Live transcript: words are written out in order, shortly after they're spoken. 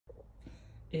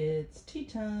It's tea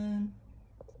time.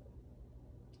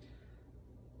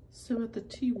 So at the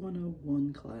Tea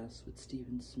 101 class with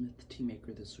Steven Smith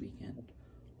Teamaker this weekend,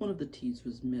 one of the teas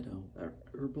was Meadow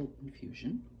herbal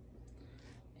infusion,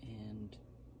 and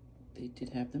they did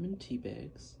have them in tea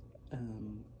bags.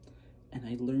 And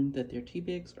I learned that their tea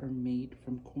bags are made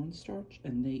from cornstarch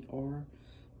and they are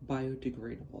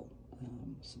biodegradable.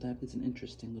 So that is an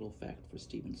interesting little fact for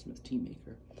Steven Smith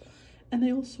Teamaker. And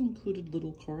they also included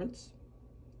little cards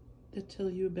that tell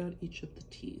you about each of the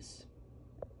teas.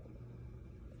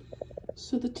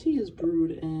 So the tea is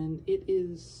brewed and it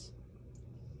is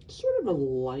sort of a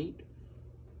light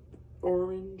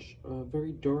orange,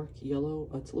 very dark yellow.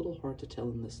 It's a little hard to tell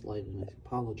in this light and I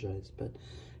apologize, but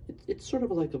it's sort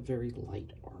of like a very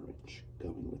light orange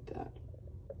going with that.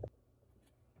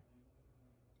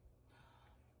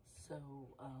 So,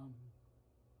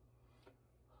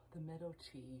 the Meadow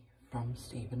Tea from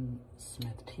Steven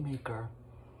Smith Teamaker.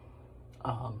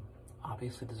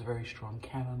 Obviously there's a very strong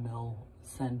chamomile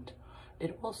scent.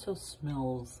 It also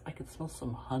smells, I could smell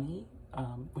some honey,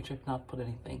 which I've not put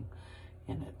anything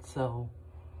in it. So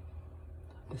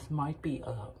this might be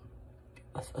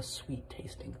a sweet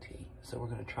tasting tea. So we're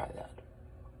gonna try that.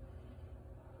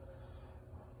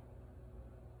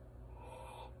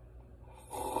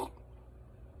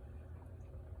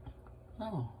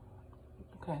 Oh,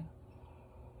 okay.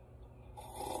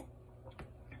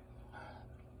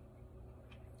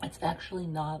 It's actually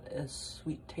not as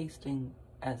sweet tasting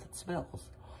as it smells.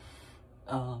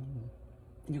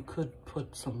 You could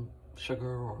put some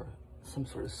sugar or some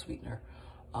sort of sweetener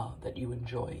that you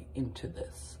enjoy into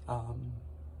this.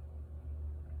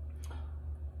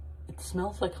 It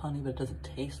smells like honey, but it doesn't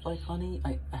taste like honey.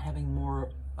 I'm having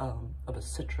more of a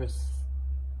citrus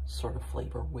sort of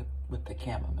flavor with the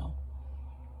chamomile.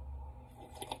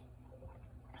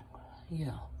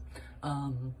 Yeah.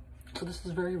 So this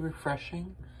is very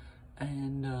refreshing,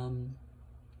 and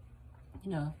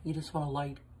you know, you just want a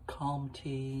light, calm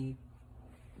tea,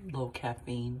 low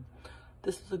caffeine.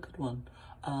 This is a good one.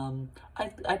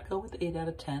 I'd go with 8 out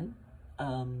of 10.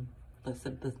 Like I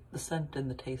said, the scent and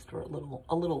the taste are a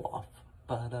little off,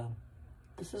 but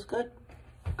this is good.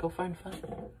 Go find fun.